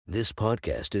This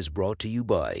podcast is brought to you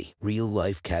by Real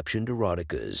Life Captioned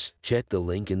Eroticas. Check the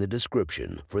link in the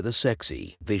description for the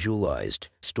sexy, visualized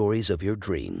stories of your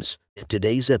dreams.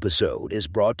 Today's episode is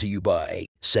brought to you by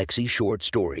Sexy Short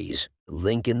Stories.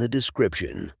 Link in the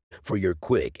description for your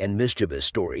quick and mischievous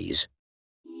stories.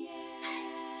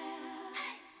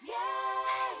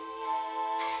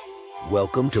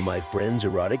 Welcome to my friend's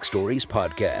Erotic Stories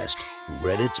podcast,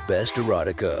 Reddit's Best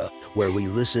Erotica, where we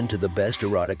listen to the best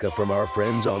erotica from our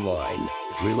friends online.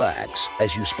 Relax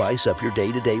as you spice up your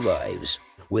day-to-day lives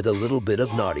with a little bit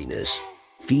of naughtiness.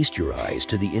 Feast your eyes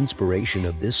to the inspiration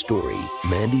of this story,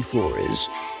 Mandy Flores.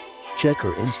 Check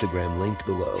her Instagram linked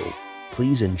below.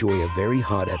 Please enjoy a very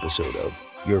hot episode of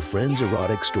Your Friend's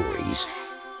Erotic Stories.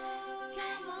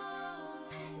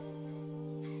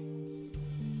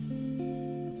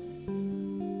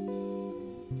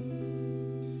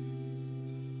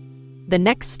 The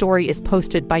next story is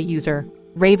posted by user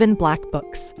Raven Black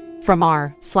Books from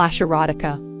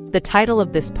r/erotica. The title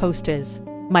of this post is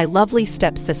My Lovely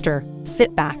Stepsister.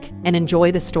 Sit back and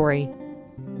enjoy the story.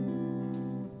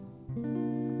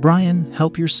 Brian,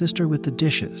 help your sister with the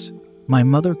dishes. My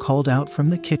mother called out from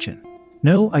the kitchen.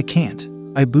 No, I can't.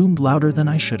 I boomed louder than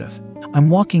I should have. I'm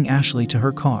walking Ashley to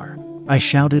her car. I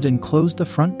shouted and closed the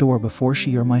front door before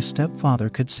she or my stepfather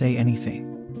could say anything.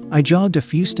 I jogged a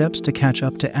few steps to catch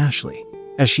up to Ashley,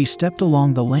 as she stepped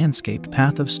along the landscaped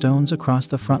path of stones across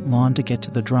the front lawn to get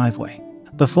to the driveway.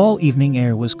 The fall evening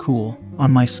air was cool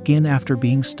on my skin after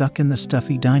being stuck in the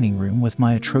stuffy dining room with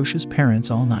my atrocious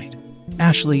parents all night.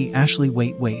 Ashley,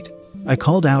 wait. I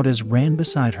called out as ran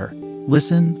beside her.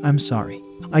 Listen, I'm sorry.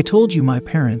 I told you my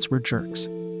parents were jerks.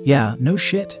 Yeah, no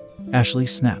shit, Ashley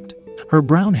snapped, her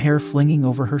brown hair flinging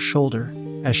over her shoulder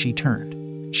as she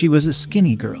turned. She was a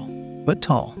skinny girl, but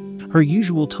tall. Her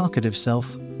usual talkative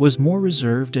self was more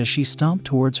reserved as she stomped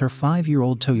towards her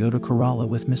 5-year-old Toyota Corolla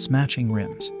with mismatching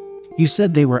rims. You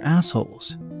said they were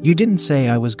assholes. You didn't say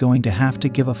I was going to have to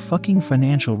give a fucking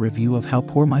financial review of how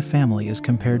poor my family is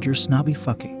compared to your snobby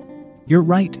fucking. You're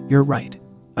right.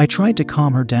 I tried to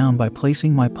calm her down by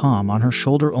placing my palm on her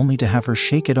shoulder only to have her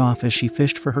shake it off as she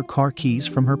fished for her car keys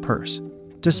from her purse.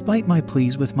 Despite my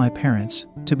pleas with my parents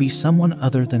to be someone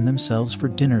other than themselves for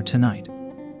dinner tonight,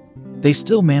 they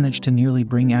still managed to nearly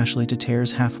bring Ashley to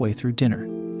tears halfway through dinner.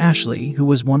 Ashley, who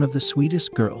was one of the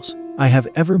sweetest girls I have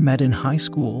ever met in high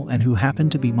school and who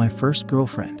happened to be my first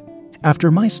girlfriend.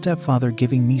 After my stepfather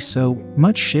giving me so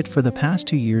much shit for the past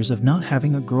 2 years of not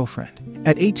having a girlfriend.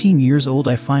 At 18 years old,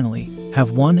 I finally have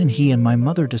one, and he and my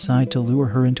mother decide to lure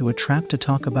her into a trap to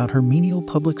talk about her menial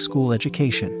public school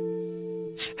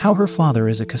education. How her father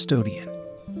is a custodian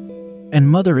and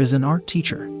mother is an art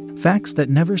teacher. Facts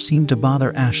that never seemed to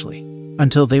bother Ashley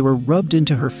until they were rubbed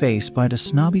into her face by the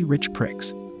snobby rich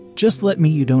pricks. Just let me,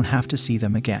 you don't have to see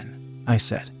them again, I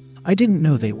said. I didn't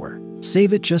know they were.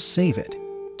 Save it, just save it.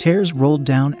 Tears rolled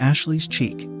down Ashley's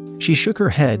cheek. She shook her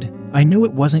head. I know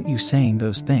it wasn't you saying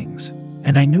those things,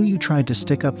 and I know you tried to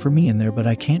stick up for me in there, but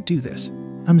I can't do this.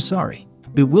 I'm sorry.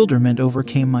 Bewilderment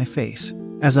overcame my face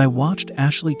as I watched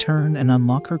Ashley turn and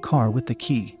unlock her car with the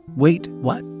key. Wait,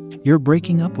 what? You're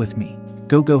breaking up with me?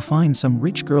 Go find some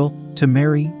rich girl to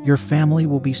marry. Your family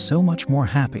will be so much more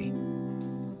happy.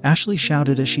 Ashley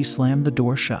shouted as she slammed the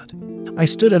door shut. I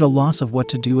stood at a loss of what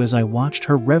to do as I watched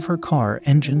her rev her car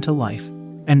engine to life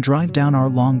and drive down our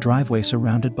long driveway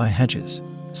surrounded by hedges.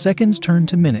 Seconds turned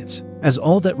to minutes as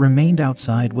all that remained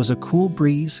outside was a cool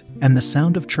breeze and the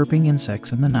sound of chirping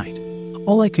insects in the night.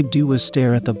 All I could do was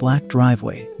stare at the black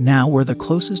driveway now where the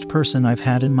closest person I've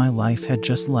had in my life had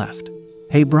just left.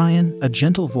 Hey Brian, a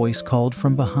gentle voice called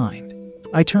from behind.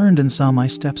 I turned and saw my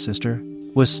stepsister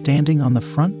was standing on the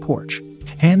front porch,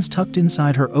 hands tucked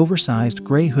inside her oversized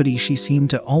gray hoodie she seemed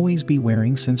to always be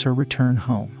wearing since her return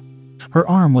home. Her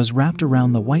arm was wrapped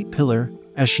around the white pillar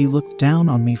as she looked down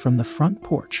on me from the front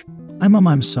porch.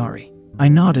 I'm sorry. I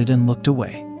nodded and looked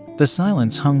away. The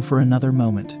silence hung for another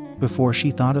moment before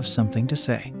she thought of something to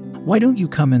say. Why don't you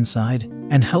come inside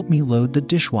and help me load the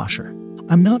dishwasher?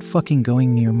 I'm not fucking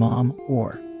going near Mom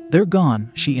or... They're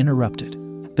gone, she interrupted.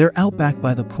 They're out back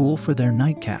by the pool for their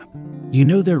nightcap. You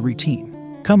know their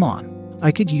routine. Come on,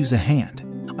 I could use a hand.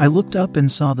 I looked up and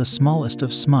saw the smallest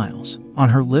of smiles on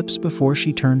her lips before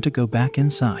she turned to go back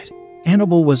inside.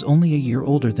 Annabelle was only a year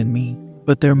older than me,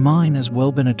 but there might as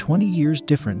well been a 20 years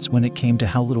difference when it came to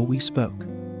how little we spoke.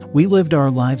 We lived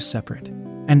our lives separate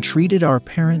and treated our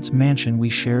parents' mansion we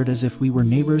shared as if we were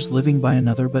neighbors living by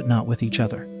another but not with each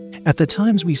other. At the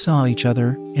times we saw each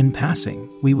other, in passing,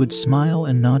 we would smile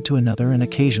and nod to another and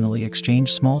occasionally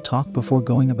exchange small talk before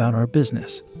going about our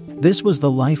business. This was the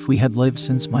life we had lived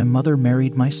since my mother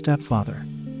married my stepfather,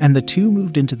 and the two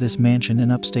moved into this mansion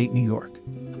in upstate New York.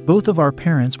 Both of our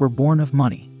parents were born of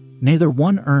money. Neither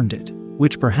one earned it,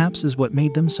 which perhaps is what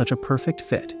made them such a perfect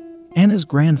fit. Anna's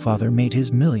grandfather made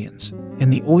his millions in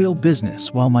the oil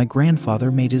business, while my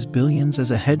grandfather made his billions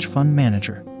as a hedge fund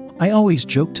manager. I always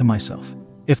joked to myself,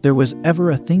 if there was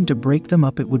ever a thing to break them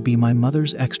up, it would be my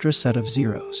mother's extra set of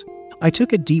zeros. I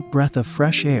took a deep breath of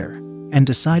fresh air and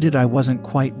decided I wasn't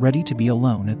quite ready to be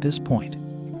alone at this point.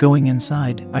 Going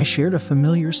inside, I shared a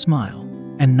familiar smile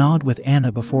and nod with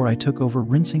Anna before I took over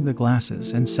rinsing the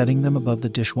glasses and setting them above the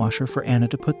dishwasher for Anna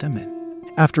to put them in.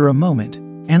 After a moment,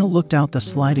 Anna looked out the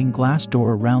sliding glass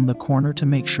door around the corner to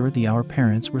make sure our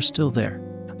parents were still there.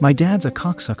 "My dad's a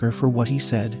cocksucker for what he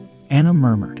said," Anna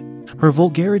murmured. Her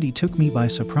vulgarity took me by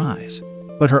surprise,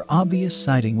 but her obvious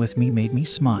siding with me made me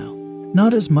smile.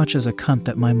 Not as much as a cunt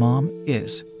that my mom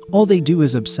is. All they do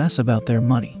is obsess about their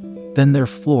money. Then they're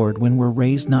floored when we're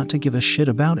raised not to give a shit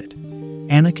about it.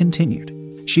 Anna continued.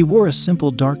 She wore a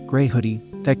simple dark gray hoodie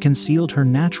that concealed her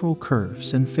natural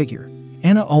curves and figure.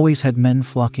 Anna always had men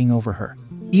flocking over her.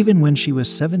 Even when she was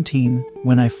 17,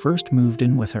 when I first moved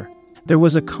in with her, there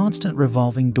was a constant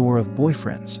revolving door of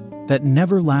boyfriends that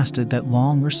never lasted that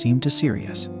long or seemed too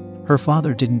serious. Her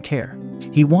father didn't care.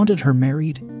 He wanted her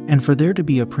married, and for there to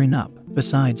be a prenup.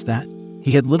 Besides that,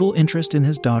 he had little interest in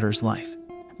his daughter's life.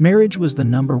 Marriage was the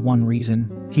number one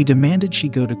reason he demanded she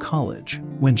go to college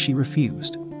when she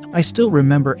refused. I still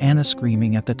remember Anna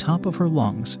screaming at the top of her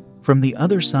lungs from the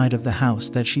other side of the house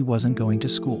that she wasn't going to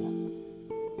school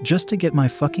just to get my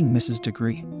fucking Mrs.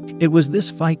 degree. It was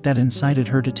this fight that incited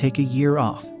her to take a year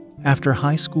off after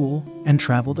high school and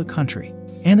travel the country.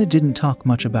 Anna didn't talk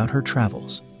much about her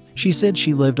travels. She said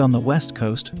she lived on the West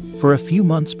Coast for a few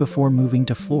months before moving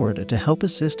to Florida to help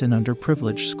assist in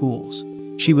underprivileged schools.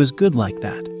 She was good like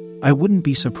that. I wouldn't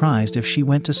be surprised if she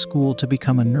went to school to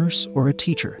become a nurse or a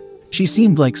teacher. She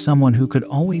seemed like someone who could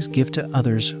always give to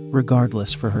others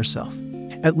regardless for herself.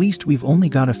 "At least we've only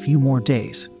got a few more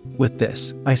days with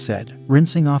this," I said,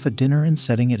 rinsing off a dinner and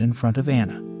setting it in front of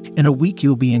Anna. "In a week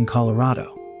you'll be in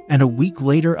Colorado, and a week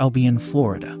later I'll be in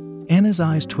Florida." Anna's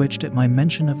eyes twitched at my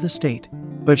mention of the state,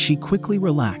 but she quickly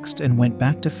relaxed and went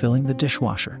back to filling the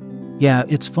dishwasher. "Yeah,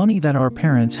 it's funny that our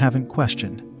parents haven't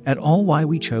questioned at all why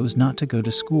we chose not to go to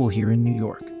school here in New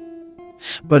York,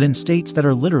 but in states that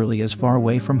are literally as far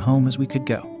away from home as we could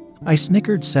go." I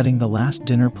snickered, setting the last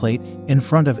dinner plate in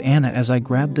front of Anna as I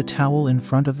grabbed the towel in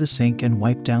front of the sink and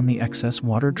wiped down the excess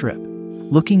water drip.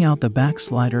 Looking out the back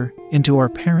slider into our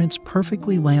parents'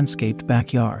 perfectly landscaped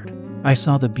backyard, I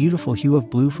saw the beautiful hue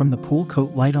of blue from the pool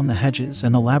coat light on the hedges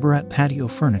and elaborate patio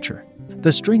furniture.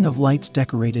 The string of lights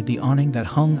decorated the awning that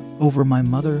hung over my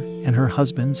mother and her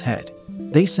husband's head.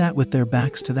 They sat with their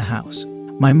backs to the house,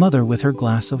 my mother with her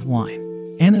glass of wine,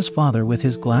 Anna's father with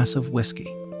his glass of whiskey.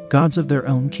 Gods of their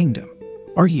own kingdom.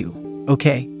 "Are you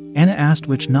okay?" Anna asked,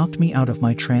 which knocked me out of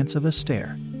my trance of a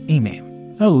stare. "Ma'am."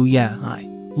 "Oh yeah,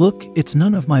 Look, it's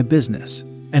none of my business,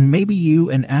 and maybe you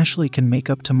and Ashley can make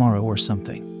up tomorrow or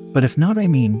something. But if not,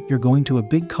 you're going to a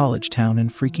big college town in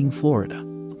freaking Florida.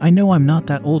 I know I'm not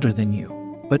that older than you,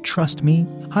 but trust me,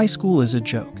 high school is a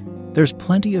joke. There's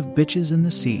plenty of bitches in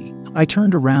the sea." I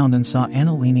turned around and saw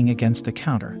Anna leaning against the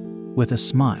counter with a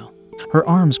smile, her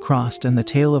arms crossed and the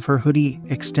tail of her hoodie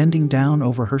extending down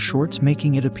over her shorts,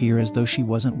 making it appear as though she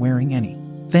wasn't wearing any.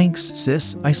 "Thanks,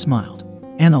 sis," I smiled.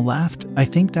 Anna laughed. "I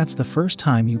think that's the first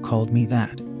time you called me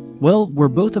that." "Well, we're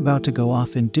both about to go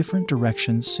off in different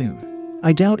directions soon.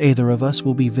 I doubt either of us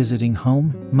will be visiting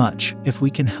home much if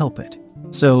we can help it,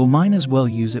 so might as well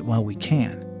use it while we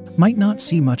can. Might not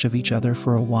see much of each other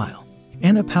for a while."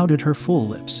 Anna pouted her full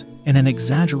lips in an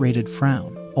exaggerated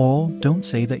frown. "Oh, don't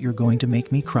say that you're going to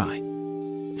make me cry."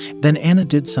 Then Anna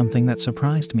did something that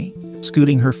surprised me.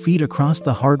 Scooting her feet across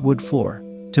the hardwood floor,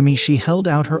 to me she held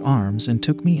out her arms and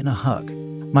took me in a hug.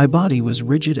 My body was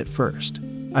rigid at first.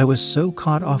 I was so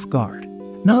caught off guard.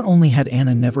 Not only had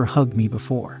Anna never hugged me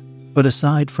before, but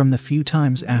aside from the few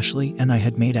times Ashley and I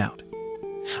had made out,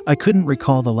 I couldn't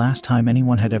recall the last time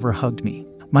anyone had ever hugged me.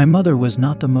 My mother was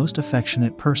not the most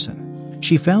affectionate person.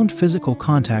 She found physical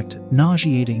contact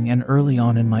nauseating, and early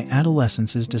on in my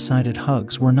adolescence decided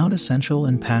hugs were not essential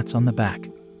and pats on the back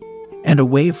and a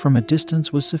wave from a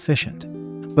distance was sufficient.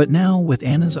 But now, with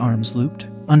Anna's arms looped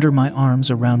under my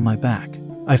arms around my back,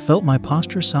 I felt my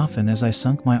posture soften as I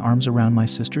sunk my arms around my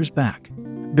sister's back.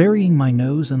 Burying my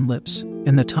nose and lips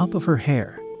in the top of her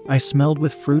hair, I smelled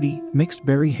with fruity, mixed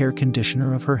berry hair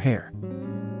conditioner of her hair,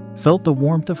 felt the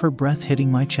warmth of her breath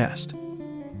hitting my chest,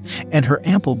 and her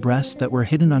ample breasts that were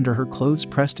hidden under her clothes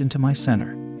pressed into my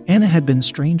center. Anna had been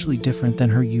strangely different than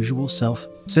her usual self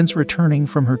since returning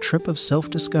from her trip of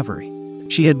self-discovery.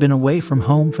 She had been away from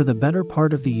home for the better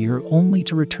part of the year, only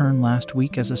to return last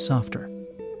week as a softer,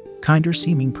 kinder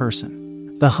seeming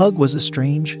person. The hug was a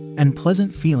strange and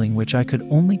pleasant feeling which I could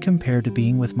only compare to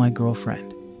being with my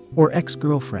girlfriend, or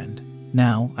ex-girlfriend,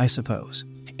 now, I suppose.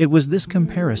 It was this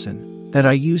comparison that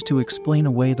I used to explain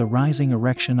away the rising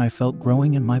erection I felt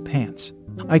growing in my pants.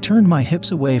 I turned my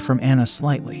hips away from Anna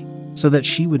slightly, so that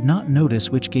she would not notice,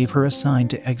 which gave her a sign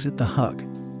to exit the hug.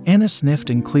 Anna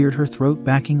sniffed and cleared her throat,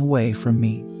 backing away from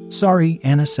me. "Sorry,"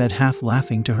 Anna said, half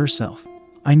laughing to herself.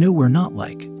 "I know we're not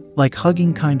like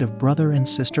hugging kind of brother and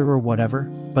sister or whatever,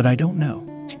 but I don't know.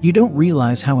 You don't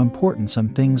realize how important some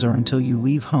things are until you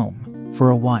leave home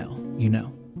for a while, you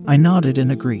know." I nodded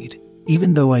and agreed,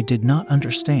 even though I did not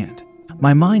understand.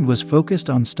 My mind was focused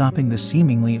on stopping the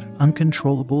seemingly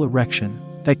uncontrollable erection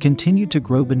that continued to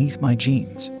grow beneath my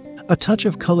jeans. A touch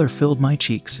of color filled my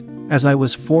cheeks as I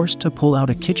was forced to pull out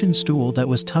a kitchen stool that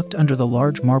was tucked under the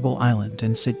large marble island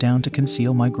and sit down to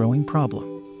conceal my growing problem.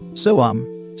 So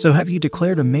have you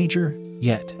declared a major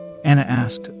yet?" Anna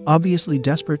asked, obviously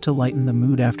desperate to lighten the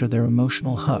mood after their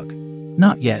emotional hug.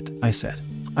 "Not yet," I said.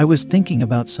 "I was thinking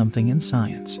about something in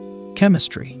science.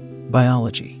 Chemistry,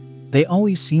 biology. They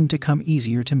always seem to come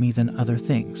easier to me than other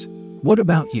things. What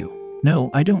about you?" "No,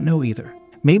 I don't know either.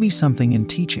 Maybe something in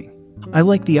teaching. I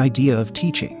like the idea of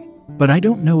teaching, but I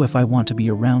don't know if I want to be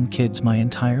around kids my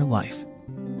entire life."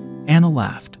 Anna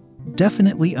laughed.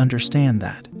 "Definitely understand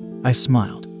that." I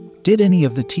smiled. "Did any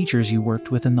of the teachers you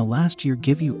worked with in the last year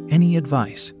give you any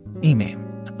advice?"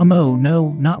 Oh,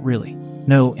 no, not really."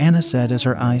 "No," Anna said as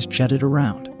her eyes jetted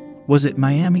around. "Was it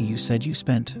Miami you said you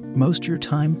spent most your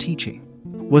time teaching?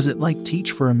 Was it like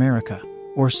Teach for America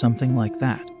or something like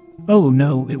that?" "Oh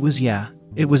no, it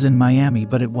was in Miami,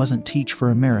 but it wasn't Teach for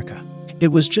America.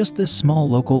 It was just this small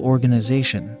local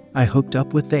organization I hooked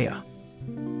up with. They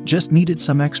just needed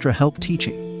some extra help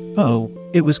teaching." Oh,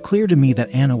 it was clear to me that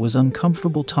Anna was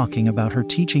uncomfortable talking about her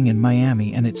teaching in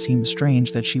Miami, and it seemed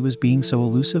strange that she was being so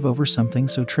elusive over something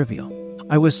so trivial.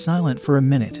 I was silent for a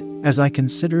minute as I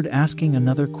considered asking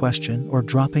another question or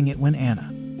dropping it when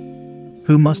Anna,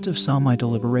 who must have saw my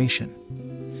deliberation,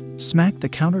 smacked the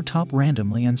countertop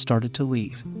randomly and started to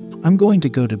leave. "I'm going to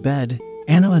go to bed,"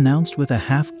 Anna announced with a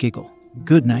half giggle.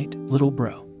 "Good night, little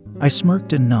bro." I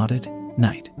smirked and nodded.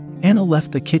 "Night." Anna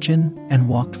left the kitchen and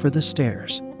walked for the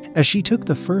stairs. As she took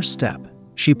the first step,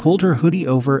 she pulled her hoodie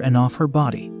over and off her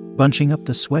body, bunching up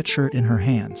the sweatshirt in her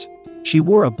hands. She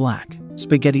wore a black,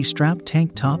 spaghetti-strapped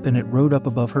tank top, and it rode up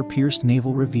above her pierced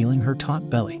navel, revealing her taut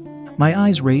belly. My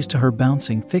eyes raised to her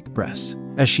bouncing thick breasts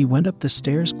as she went up the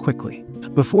stairs quickly.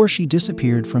 Before she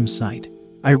disappeared from sight,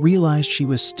 I realized she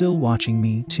was still watching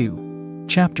me, too.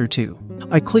 Chapter 2.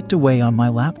 I clicked away on my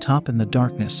laptop in the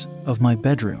darkness of my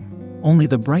bedroom. Only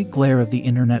the bright glare of the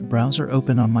internet browser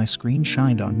open on my screen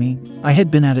shined on me. I had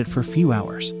been at it for a few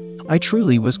hours. I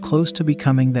truly was close to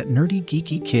becoming that nerdy,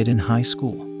 geeky kid in high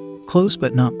school. Close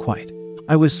but not quite.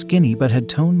 I was skinny but had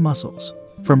toned muscles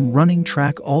from running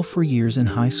track all 4 years in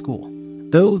high school,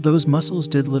 though those muscles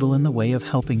did little in the way of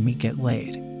helping me get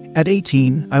laid. At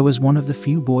 18, I was one of the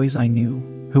few boys I knew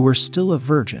who were still a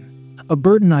virgin, a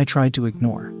burden I tried to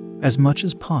ignore as much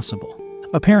as possible.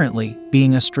 Apparently,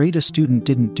 being a straight A student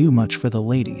didn't do much for the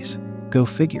ladies. Go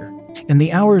figure. In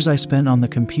the hours I spent on the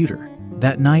computer,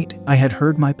 that night I had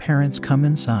heard my parents come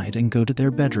inside and go to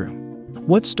their bedroom.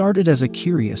 What started as a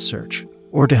curious search,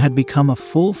 or had become a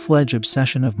full-fledged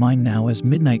obsession of mine now as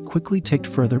midnight quickly ticked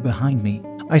further behind me.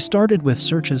 I started with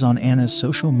searches on Anna's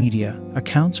social media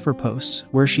accounts for posts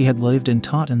where she had lived and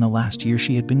taught in the last year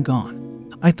she had been gone.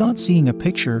 I thought seeing a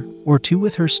picture or two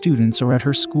with her students or at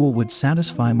her school would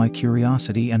satisfy my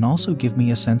curiosity and also give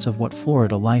me a sense of what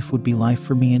Florida life would be like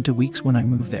for me in 2 weeks when I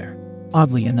moved there.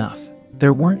 Oddly enough,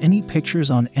 there weren't any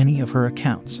pictures on any of her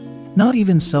accounts, not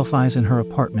even selfies in her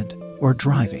apartment or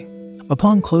driving.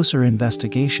 Upon closer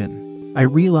investigation, I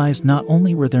realized not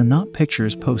only were there not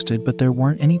pictures posted, but there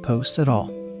weren't any posts at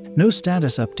all. No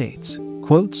status updates,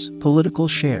 quotes, political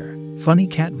share, funny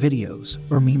cat videos,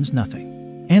 or memes, nothing.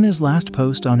 Anna's last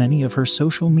post on any of her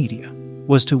social media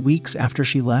was 2 weeks after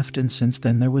she left, and since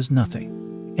then there was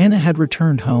nothing. Anna had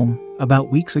returned home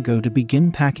about weeks ago to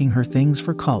begin packing her things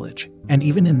for college, and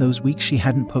even in those weeks she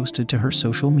hadn't posted to her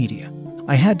social media.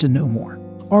 I had to know more.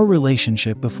 Our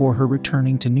relationship before her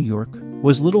returning to New York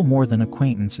was little more than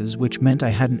acquaintances, which meant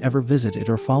I hadn't ever visited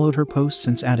or followed her posts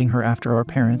since adding her after our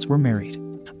parents were married.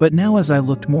 But now as I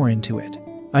looked more into it,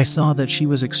 I saw that she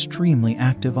was extremely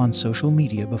active on social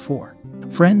media before.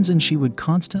 Friends and she would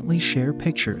constantly share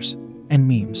pictures and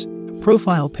memes.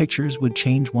 Profile pictures would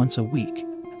change once a week.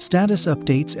 Status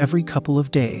updates every couple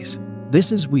of days.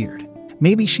 This is weird.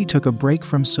 Maybe she took a break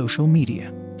from social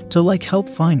media. to help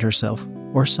find herself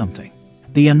or something.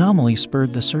 The anomaly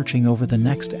spurred the searching over the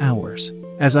next hours,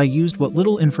 as I used what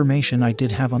little information I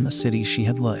did have on the cities she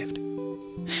had lived,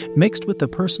 mixed with the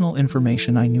personal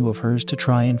information I knew of hers to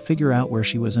try and figure out where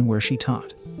she was and where she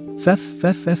taught.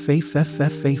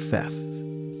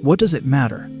 What does it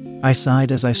matter? I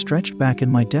sighed as I stretched back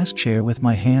in my desk chair with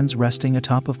my hands resting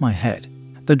atop of my head.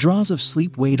 The draws of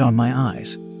sleep weighed on my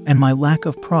eyes, and my lack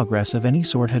of progress of any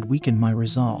sort had weakened my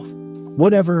resolve.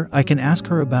 Whatever, I can ask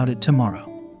her about it tomorrow,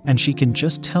 and she can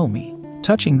just tell me.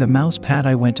 Touching the mouse pad,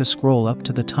 I went to scroll up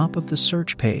to the top of the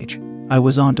search page. I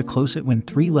was on to close it when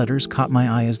 3 letters caught my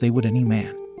eye as they would any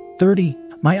man. 30.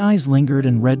 My eyes lingered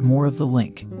and read more of the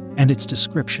link, and its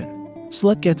description.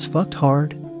 Slut gets fucked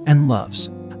hard and loves.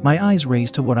 My eyes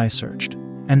raised to what I searched,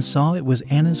 and saw it was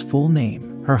Anna's full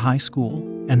name, her high school,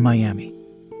 and Miami.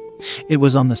 It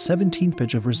was on the 17th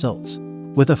page of results.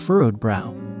 With a furrowed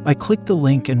brow, I clicked the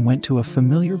link and went to a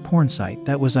familiar porn site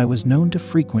that I was known to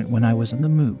frequent when I was in the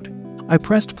mood. I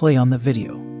pressed play on the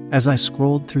video. As I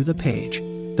scrolled through the page,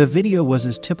 the video was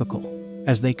as typical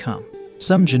as they come.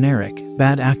 Some generic,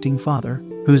 bad-acting father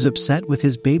who's upset with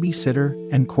his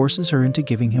babysitter and coerces her into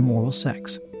giving him oral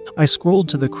sex. I scrolled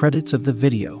to the credits of the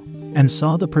video and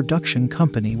saw the production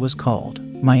company was called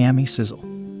Miami Sizzle,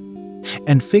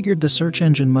 and figured the search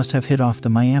engine must have hit off the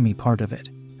Miami part of it.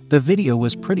 The video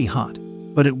was pretty hot,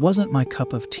 but it wasn't my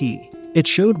cup of tea. It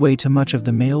showed way too much of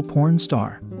the male porn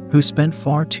star, who spent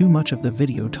far too much of the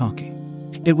video talking.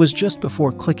 It was just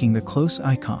before clicking the close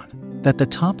icon that the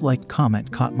top liked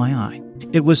comment caught my eye.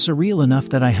 It was surreal enough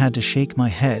that I had to shake my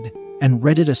head and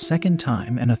read it a second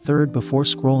time and a third before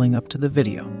scrolling up to the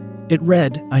video. It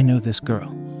read, "I know this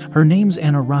girl. Her name's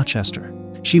Anna Rochester.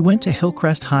 She went to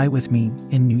Hillcrest High with me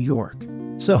in New York.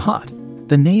 So hot."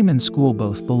 The name and school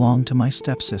both belonged to my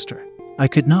stepsister. I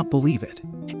could not believe it.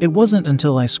 It wasn't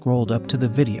until I scrolled up to the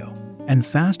video and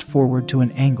fast forward to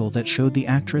an angle that showed the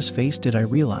actress' face did I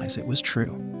realize it was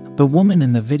true. The woman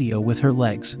in the video with her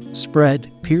legs spread,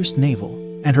 pierced navel,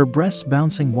 and her breasts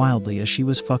bouncing wildly as she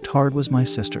was fucked hard was my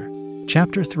sister.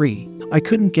 Chapter 3. I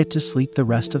couldn't get to sleep the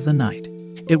rest of the night.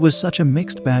 It was such a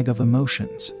mixed bag of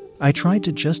emotions. I tried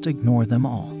to just ignore them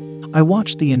all. I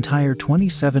watched the entire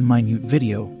 27-minute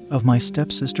video of my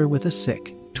stepsister with a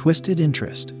sick, twisted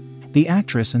interest. The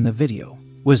actress in the video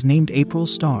was named April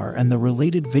Starr, and the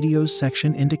related videos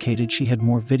section indicated she had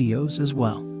more videos as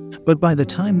well. But by the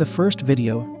time the first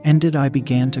video ended, I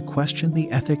began to question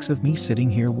the ethics of me sitting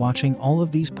here watching all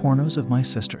of these pornos of my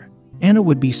sister. Anna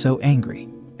would be so angry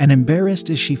and embarrassed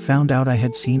as she found out I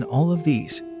had seen all of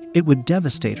these. It would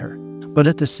devastate her. But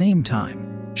at the same time,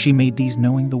 she made these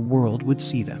knowing the world would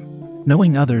see them,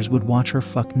 knowing others would watch her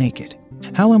fuck naked.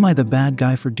 How am I the bad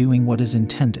guy for doing what is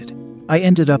intended? I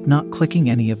ended up not clicking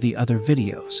any of the other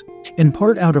videos, in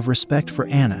part out of respect for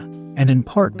Anna, and in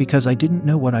part because I didn't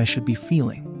know what I should be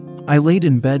feeling. I laid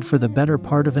in bed for the better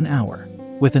part of an hour,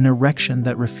 with an erection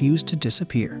that refused to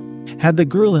disappear. Had the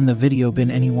girl in the video been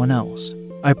anyone else,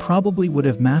 I probably would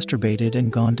have masturbated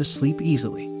and gone to sleep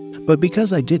easily. But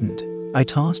because I didn't, I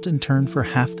tossed and turned for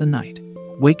half the night.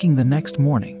 Waking the next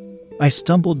morning, I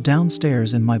stumbled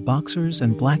downstairs in my boxers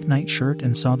and black nightshirt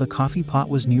and saw the coffee pot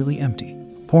was nearly empty.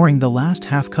 Pouring the last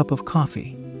half cup of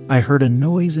coffee, I heard a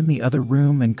noise in the other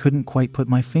room and couldn't quite put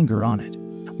my finger on it.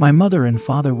 My mother and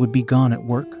father would be gone at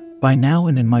work by now,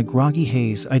 and in my groggy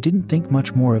haze, I didn't think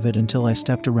much more of it until I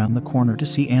stepped around the corner to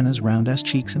see Anna's round-ass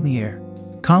cheeks in the air.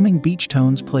 Calming beach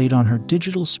tones played on her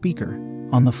digital speaker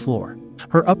on the floor.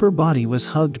 Her upper body was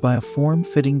hugged by a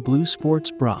form-fitting blue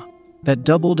sports bra that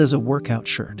doubled as a workout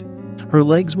shirt. Her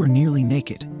legs were nearly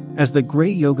naked, as the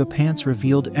gray yoga pants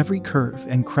revealed every curve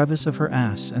and crevice of her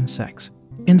ass and sex.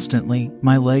 Instantly,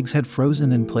 my legs had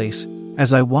frozen in place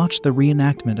as I watched the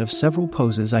reenactment of several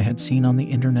poses I had seen on the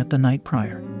internet the night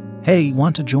prior. "Hey,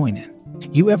 want to join in?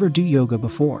 You ever do yoga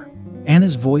before?"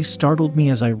 Anna's voice startled me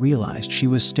as I realized she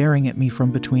was staring at me from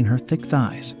between her thick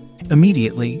thighs.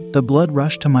 Immediately, the blood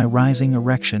rush to my rising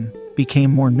erection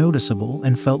became more noticeable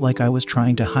and felt like I was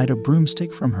trying to hide a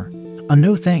broomstick from her.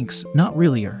 "No thanks, not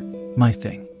really my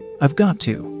thing. I've got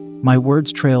to." My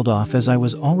words trailed off as I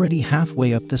was already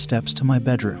halfway up the steps to my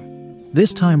bedroom.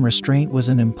 This time restraint was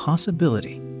an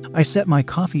impossibility. I set my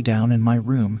coffee down in my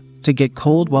room to get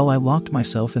cold while I locked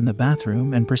myself in the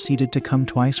bathroom and proceeded to come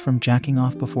twice from jacking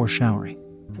off before showering.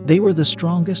 They were the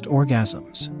strongest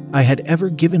orgasms I had ever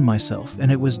given myself,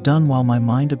 and it was done while my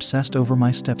mind obsessed over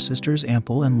my stepsister's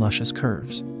ample and luscious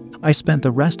curves. I spent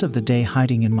the rest of the day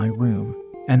hiding in my room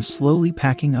and slowly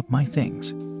packing up my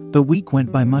things. The week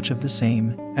went by much of the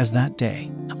same as that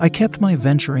day. I kept my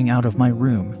venturing out of my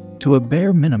room to a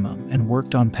bare minimum and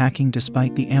worked on packing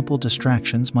despite the ample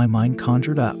distractions my mind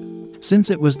conjured up.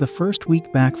 Since it was the first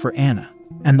week back for Anna,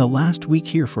 and the last week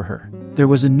here for her, there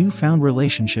was a newfound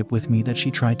relationship with me that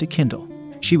she tried to kindle.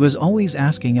 She was always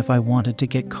asking if I wanted to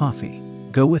get coffee,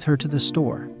 go with her to the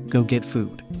store, go get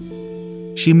food.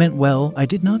 She meant well, I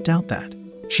did not doubt that.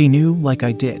 She knew, like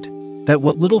I did, that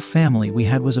what little family we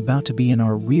had was about to be in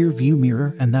our rear view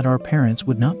mirror and that our parents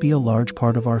would not be a large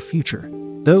part of our future.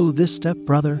 Though this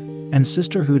stepbrother and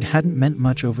sisterhood hadn't meant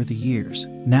much over the years,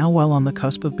 now while on the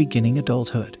cusp of beginning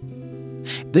adulthood,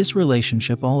 this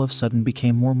relationship all of a sudden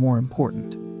became more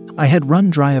important. I had run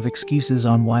dry of excuses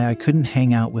on why I couldn't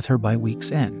hang out with her by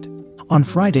week's end. On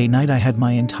Friday night I had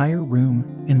my entire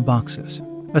room in boxes.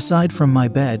 Aside from my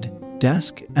bed,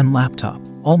 desk, and laptop,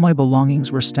 all my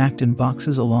belongings were stacked in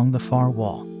boxes along the far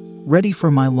wall, ready for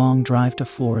my long drive to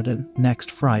Florida next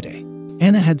Friday.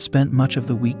 Anna had spent much of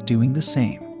the week doing the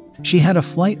same. She had a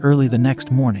flight early the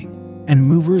next morning, and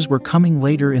movers were coming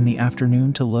later in the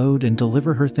afternoon to load and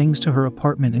deliver her things to her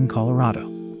apartment in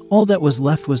Colorado. All that was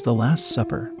left was the Last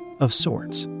Supper, of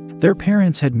sorts. Their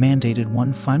parents had mandated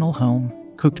one final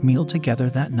home-cooked meal together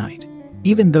that night.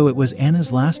 Even though it was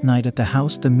Anna's last night at the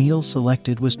house, the meal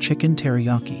selected was chicken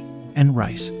teriyaki and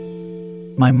rice,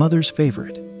 my mother's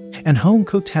favorite. And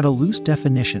home-cooked had a loose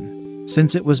definition,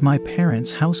 since it was my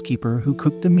parents' housekeeper who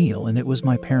cooked the meal and it was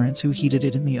my parents who heated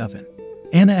it in the oven.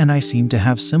 Anna and I seemed to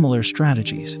have similar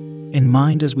strategies in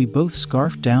mind as we both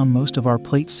scarfed down most of our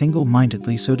plates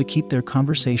single-mindedly so to keep their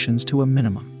conversations to a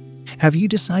minimum. "Have you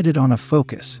decided on a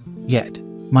focus yet?"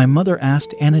 my mother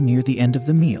asked Anna near the end of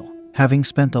the meal, having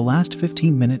spent the last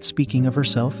 15 minutes speaking of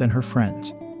herself and her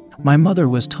friends. My mother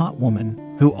was a taut woman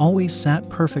who always sat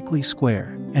perfectly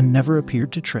square and never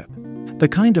appeared to trip. The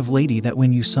kind of lady that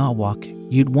when you saw walk,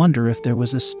 you'd wonder if there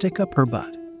was a stick up her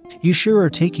butt. "You sure are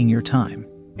taking your time,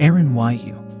 Aaron, why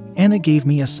you?" Anna gave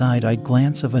me a side-eyed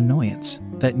glance of annoyance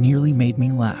that nearly made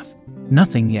me laugh.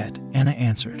 "Nothing yet," Anna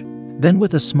answered. Then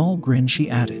with a small grin she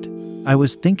added, "I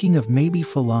was thinking of maybe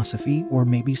philosophy or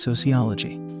maybe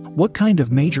sociology." "What kind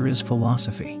of major is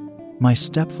philosophy?" my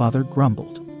stepfather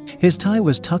grumbled. His tie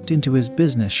was tucked into his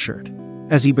business shirt,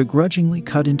 as he begrudgingly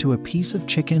cut into a piece of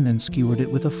chicken and skewered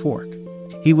it with a fork.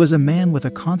 He was a man with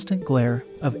a constant glare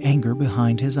of anger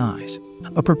behind his eyes,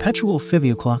 a perpetual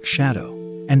 5 o'clock shadow,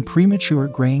 and premature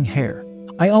graying hair.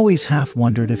 I always half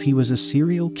wondered if he was a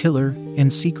serial killer in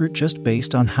secret just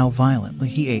based on how violently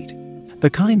he ate.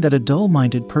 The kind that a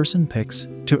dull-minded person picks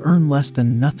to earn less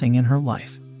than nothing in her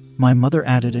life, my mother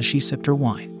added as she sipped her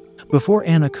wine. Before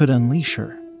Anna could unleash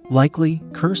her likely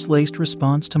curse-laced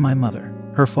response to my mother,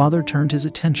 her father turned his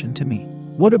attention to me.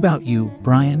 "What about you,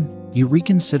 Brian? You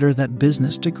reconsider that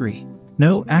business degree?"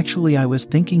 "No, actually I was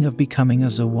thinking of becoming a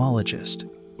zoologist,"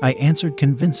 I answered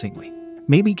convincingly.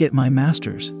 "Maybe get my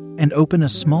master's and open a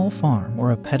small farm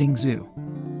or a petting zoo.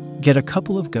 Get a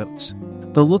couple of goats."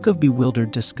 The look of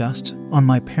bewildered disgust on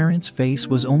my parents' face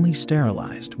was only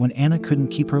sterilized when Anna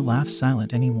couldn't keep her laugh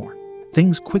silent anymore.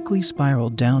 Things quickly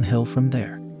spiraled downhill from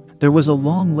there. There was a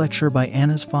long lecture by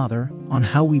Anna's father on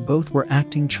how we both were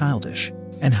acting childish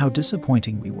and how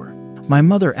disappointing we were. My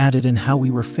mother added in how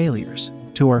we were failures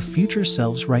to our future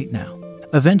selves right now.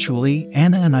 Eventually,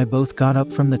 Anna and I both got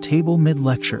up from the table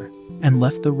mid-lecture and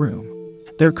left the room.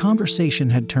 Their conversation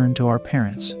had turned to our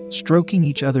parents, stroking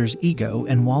each other's ego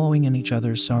and wallowing in each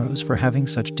other's sorrows for having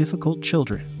such difficult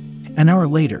children. An hour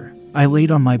later, I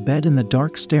laid on my bed in the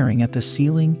dark staring at the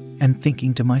ceiling and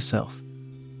thinking to myself,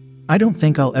 I don't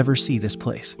think I'll ever see this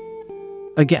place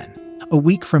again. A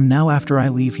week from now after I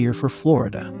leave here for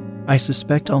Florida, I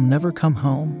suspect I'll never come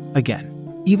home again.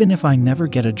 Even if I never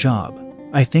get a job,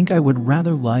 I think I would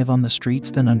rather live on the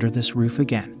streets than under this roof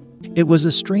again. It was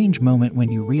a strange moment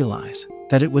when you realize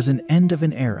that it was an end of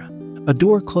an era, a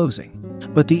door closing,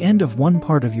 but the end of one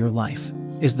part of your life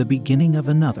is the beginning of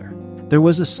another. There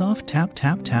was a soft tap,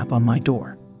 tap, tap on my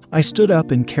door. I stood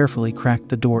up and carefully cracked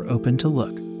the door open to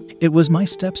look. It was my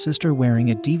stepsister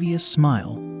wearing a devious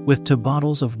smile with 2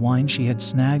 bottles of wine she had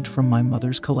snagged from my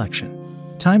mother's collection.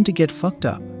 "Time to get fucked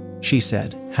up," she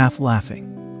said, half laughing.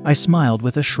 I smiled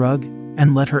with a shrug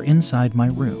and let her inside my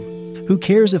room. Who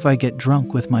cares if I get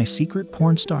drunk with my secret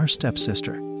porn star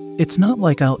stepsister? It's not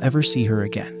like I'll ever see her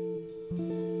again.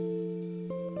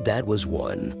 That was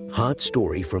one hot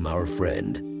story from our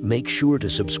friend. Make sure to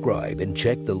subscribe and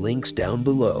check the links down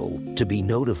below to be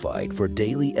notified for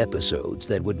daily episodes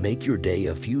that would make your day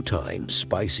a few times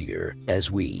spicier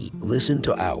as we listen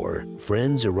to our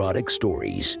friends' erotic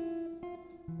stories.